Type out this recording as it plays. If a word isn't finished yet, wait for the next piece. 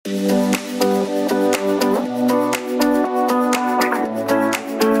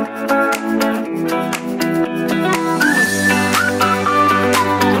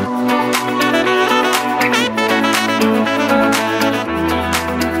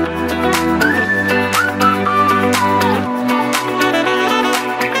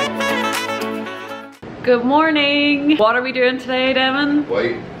Good morning. What are we doing today, Devin?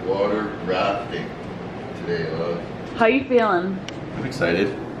 White water rafting today, love. How you feeling? I'm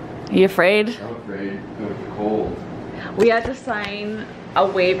excited. Are you afraid? I'm afraid it's cold. We had to sign a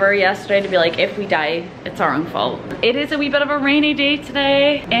waiver yesterday to be like, if we die, it's our own fault. It is a wee bit of a rainy day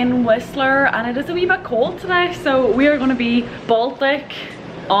today in Whistler, and it is a wee bit cold today, so we are going to be Baltic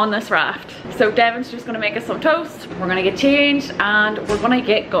on this raft. So Devin's just going to make us some toast, we're going to get changed, and we're going to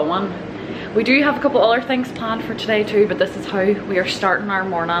get going. We do have a couple other things planned for today too, but this is how we are starting our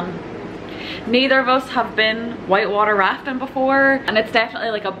morning. Neither of us have been whitewater rafting before, and it's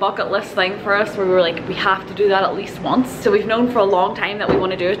definitely like a bucket list thing for us where we were like, we have to do that at least once. So we've known for a long time that we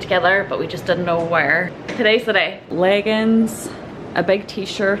want to do it together, but we just didn't know where. Today's the day. Leggings, a big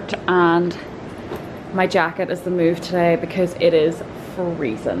t-shirt, and my jacket is the move today because it is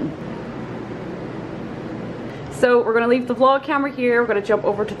freezing. So we're gonna leave the vlog camera here, we're gonna jump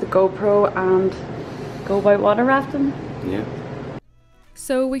over to the GoPro and go whitewater rafting. Yeah.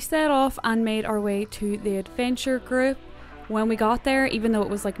 So we set off and made our way to the adventure group. When we got there, even though it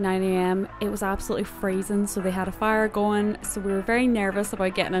was like 9 AM, it was absolutely freezing, so they had a fire going, so we were very nervous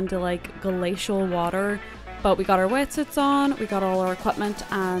about getting into like glacial water. But we got our wetsuits on, we got all our equipment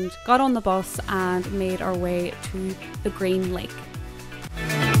and got on the bus and made our way to the Green Lake.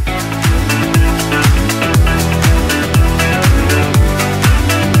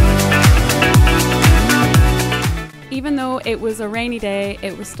 Even though it was a rainy day,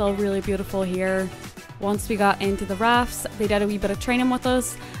 it was still really beautiful here. Once we got into the rafts, they did a wee bit of training with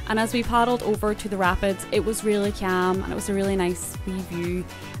us, and as we paddled over to the rapids, it was really calm and it was a really nice wee view.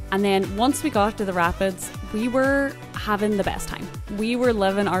 And then once we got to the rapids, we were having the best time. We were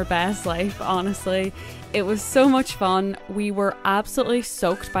living our best life, honestly. It was so much fun. We were absolutely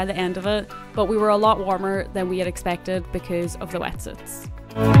soaked by the end of it, but we were a lot warmer than we had expected because of the wetsuits.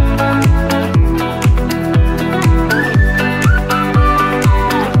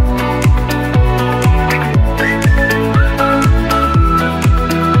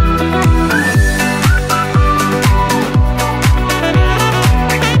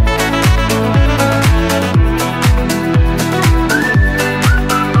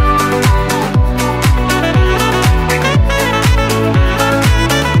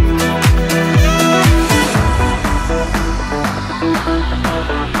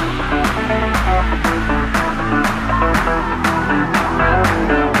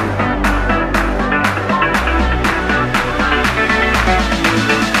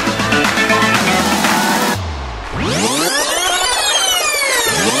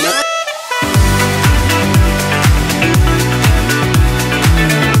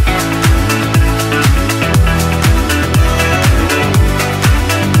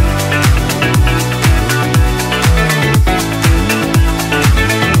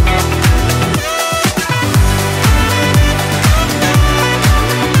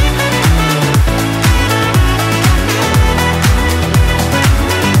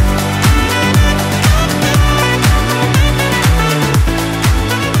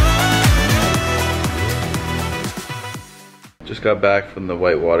 Just got back from the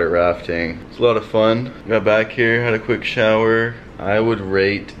whitewater rafting. It was a lot of fun. Got back here, had a quick shower. I would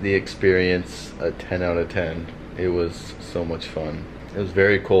rate the experience a 10 out of 10. It was so much fun. It was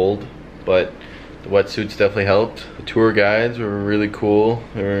very cold, but the wetsuits definitely helped. The tour guides were really cool.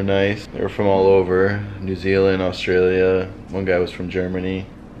 They were nice. They were from all over, New Zealand, Australia. One guy was from Germany.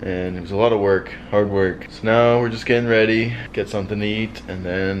 And it was a lot of work, hard work. So now we're just getting ready, get something to eat, and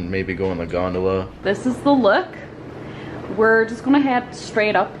then maybe go on the gondola. This is the look. We're just gonna head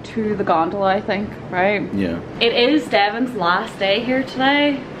straight up to the gondola, I think, right? Yeah. It is Devin's last day here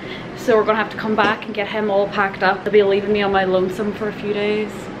today, so we're gonna have to come back and get him all packed up. He'll be leaving me on my lonesome for a few days.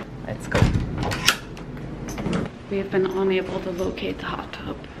 Let's go. We have been unable to locate the hot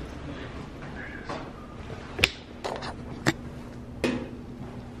tub.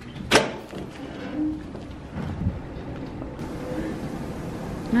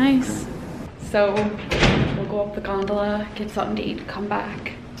 Nice. So we'll go up the gondola, get something to eat, come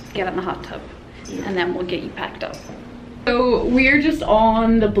back, get in the hot tub, and then we'll get you packed up. So we're just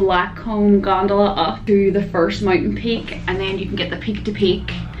on the Blackcomb gondola up to the first mountain peak, and then you can get the peak to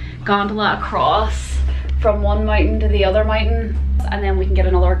peak gondola across from one mountain to the other mountain, and then we can get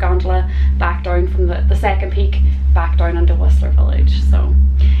another gondola back down from the second peak back down into Whistler Village. So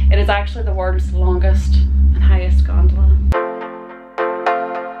it is actually the world's longest and highest gondola.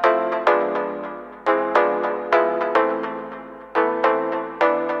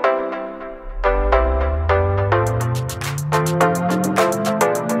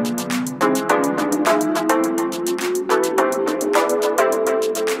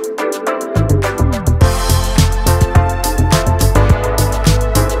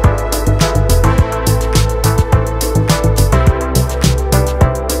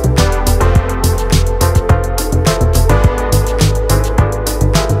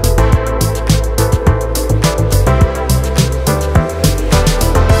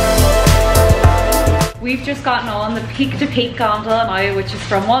 Peak to Peak Gondola now, which is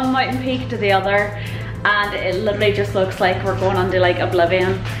from one mountain peak to the other, and it literally just looks like we're going under like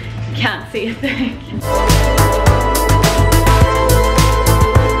oblivion. You can't see a thing.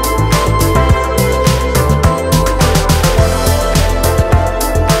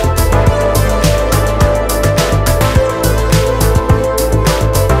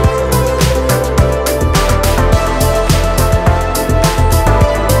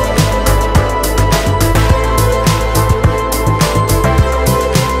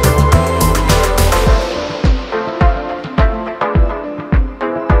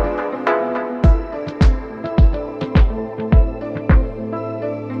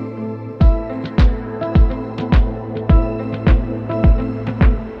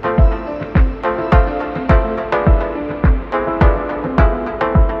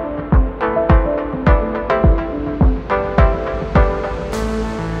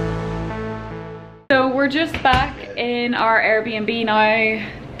 We're just back in our Airbnb now.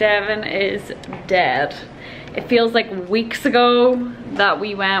 Devin is dead. It feels like weeks ago that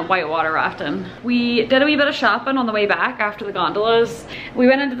we went whitewater rafting. We did a wee bit of shopping on the way back after the gondolas. We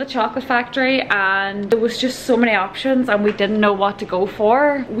went into the chocolate factory and there was just so many options and we didn't know what to go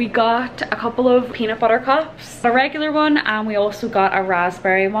for. We got a couple of peanut butter cups, a regular one, and we also got a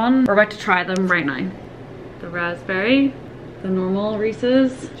raspberry one. We're about to try them right now. The raspberry, the normal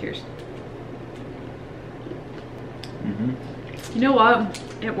Reese's. Cheers. You know what?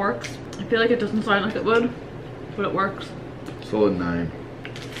 It works. I feel like it doesn't sound like it would, but it works. Solid 9. I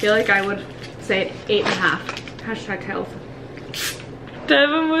feel like I would say 8.5. Hashtag tails.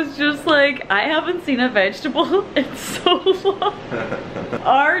 Devin was just like, I haven't seen a vegetable in so long.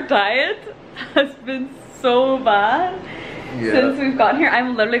 Our diet has been so bad since we've gotten here.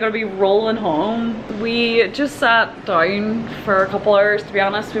 I'm literally gonna be rolling home. We just sat down for a couple hours, to be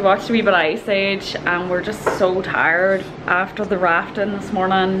honest. We watched a wee bit of Ice Age and we're just so tired after the rafting this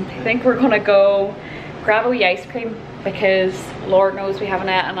morning. I think we're gonna go grab a wee ice cream because Lord knows we haven't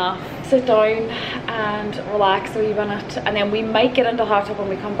ate enough. Sit down and relax a wee minute, and then we might get into the hot tub when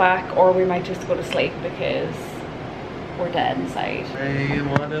we come back, or we might just go to sleep because we're dead inside. I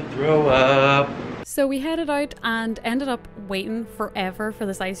wanna throw up. So we headed out and ended up waiting forever for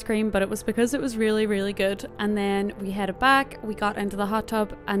this ice cream, but it was because it was really, really good. And then we headed back, we got into the hot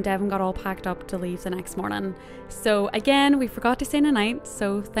tub, and Devin got all packed up to leave the next morning. So again, we forgot to say goodnight,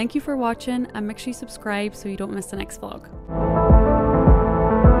 so thank you for watching and make sure you subscribe so you don't miss the next vlog.